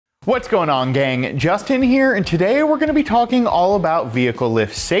What's going on, gang? Justin here, and today we're going to be talking all about vehicle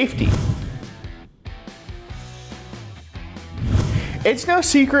lift safety. It's no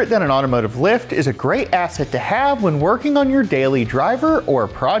secret that an automotive lift is a great asset to have when working on your daily driver or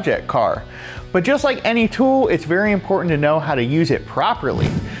project car. But just like any tool, it's very important to know how to use it properly.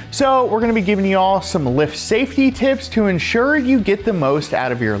 So we're going to be giving you all some lift safety tips to ensure you get the most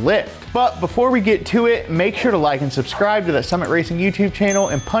out of your lift. But before we get to it, make sure to like and subscribe to the Summit Racing YouTube channel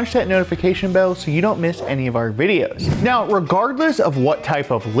and punch that notification bell so you don't miss any of our videos. Now, regardless of what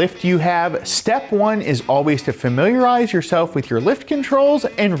type of lift you have, step one is always to familiarize yourself with your lift controls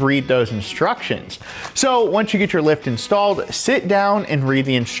and read those instructions. So once you get your lift installed, sit down and read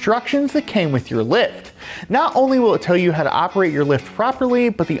the instructions that came with your lift. Not only will it tell you how to operate your lift properly,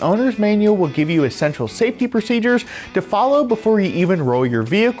 but the owner's manual will give you essential safety procedures to follow before you even roll your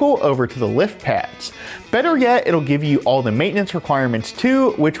vehicle over to the lift pads. Better yet, it'll give you all the maintenance requirements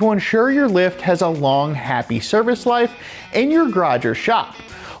too, which will ensure your lift has a long, happy service life in your garage or shop.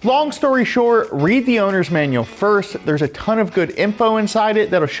 Long story short, read the owner's manual first. There's a ton of good info inside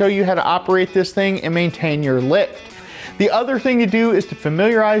it that'll show you how to operate this thing and maintain your lift. The other thing to do is to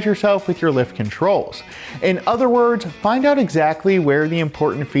familiarize yourself with your lift controls. In other words, find out exactly where the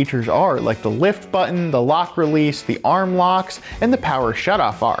important features are, like the lift button, the lock release, the arm locks, and the power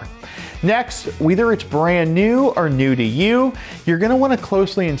shutoff are. Next, whether it's brand new or new to you, you're going to want to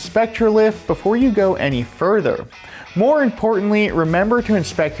closely inspect your lift before you go any further. More importantly, remember to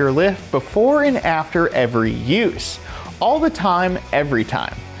inspect your lift before and after every use. All the time, every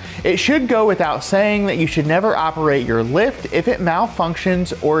time. It should go without saying that you should never operate your lift if it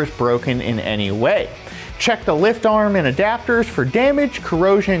malfunctions or is broken in any way. Check the lift arm and adapters for damage,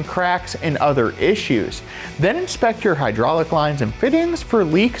 corrosion, cracks, and other issues. Then inspect your hydraulic lines and fittings for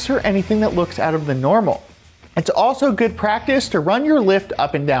leaks or anything that looks out of the normal. It's also good practice to run your lift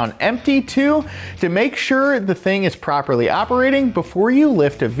up and down empty too, to make sure the thing is properly operating before you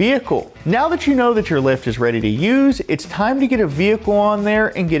lift a vehicle. Now that you know that your lift is ready to use, it's time to get a vehicle on there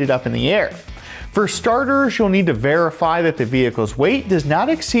and get it up in the air. For starters, you'll need to verify that the vehicle's weight does not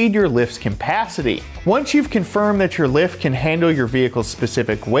exceed your lift's capacity. Once you've confirmed that your lift can handle your vehicle's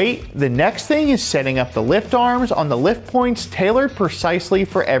specific weight, the next thing is setting up the lift arms on the lift points tailored precisely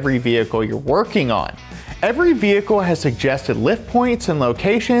for every vehicle you're working on. Every vehicle has suggested lift points and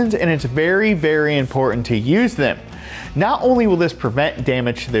locations, and it's very, very important to use them. Not only will this prevent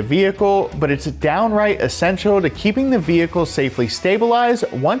damage to the vehicle, but it's downright essential to keeping the vehicle safely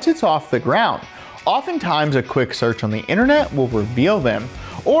stabilized once it's off the ground. Oftentimes, a quick search on the internet will reveal them.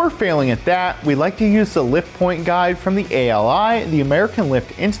 Or failing at that, we like to use the lift point guide from the ALI, the American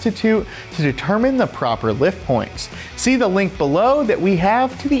Lift Institute, to determine the proper lift points. See the link below that we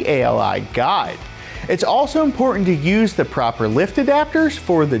have to the ALI guide. It's also important to use the proper lift adapters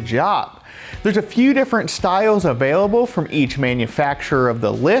for the job. There's a few different styles available from each manufacturer of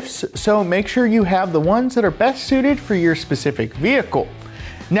the lifts, so make sure you have the ones that are best suited for your specific vehicle.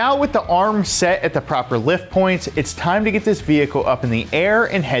 Now with the arms set at the proper lift points, it's time to get this vehicle up in the air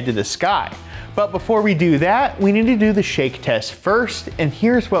and head to the sky. But before we do that, we need to do the shake test first, and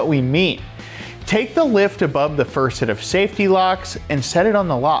here's what we mean. Take the lift above the first set of safety locks and set it on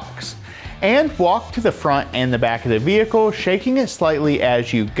the locks. And walk to the front and the back of the vehicle, shaking it slightly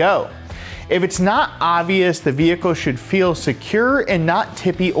as you go. If it's not obvious, the vehicle should feel secure and not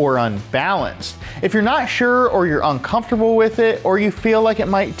tippy or unbalanced. If you're not sure or you're uncomfortable with it or you feel like it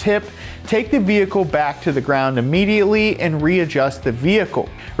might tip, take the vehicle back to the ground immediately and readjust the vehicle.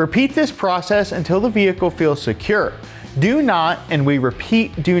 Repeat this process until the vehicle feels secure. Do not, and we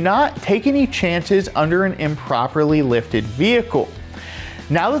repeat, do not take any chances under an improperly lifted vehicle.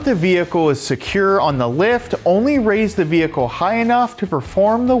 Now that the vehicle is secure on the lift, only raise the vehicle high enough to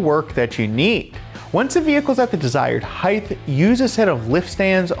perform the work that you need. Once the vehicle is at the desired height, use a set of lift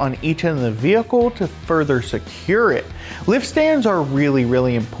stands on each end of the vehicle to further secure it. Lift stands are really,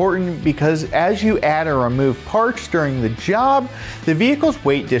 really important because as you add or remove parts during the job, the vehicle's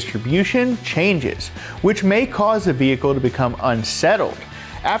weight distribution changes, which may cause the vehicle to become unsettled.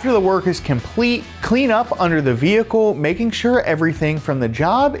 After the work is complete, clean up under the vehicle, making sure everything from the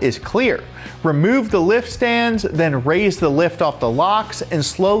job is clear. Remove the lift stands, then raise the lift off the locks and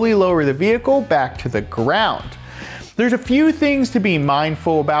slowly lower the vehicle back to the ground. There's a few things to be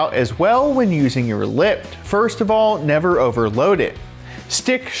mindful about as well when using your lift. First of all, never overload it.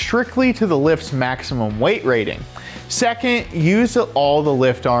 Stick strictly to the lift's maximum weight rating. Second, use all the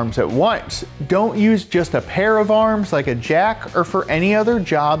lift arms at once. Don't use just a pair of arms like a jack or for any other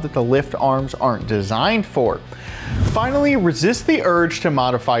job that the lift arms aren't designed for. Finally, resist the urge to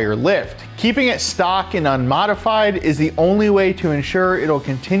modify your lift. Keeping it stock and unmodified is the only way to ensure it'll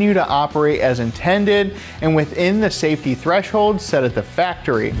continue to operate as intended and within the safety thresholds set at the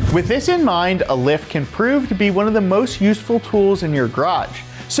factory. With this in mind, a lift can prove to be one of the most useful tools in your garage.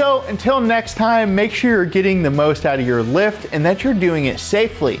 So until next time, make sure you're getting the most out of your lift and that you're doing it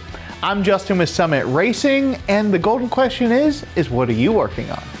safely. I'm Justin with Summit Racing, and the golden question is what are you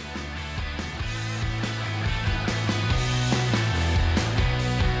working on?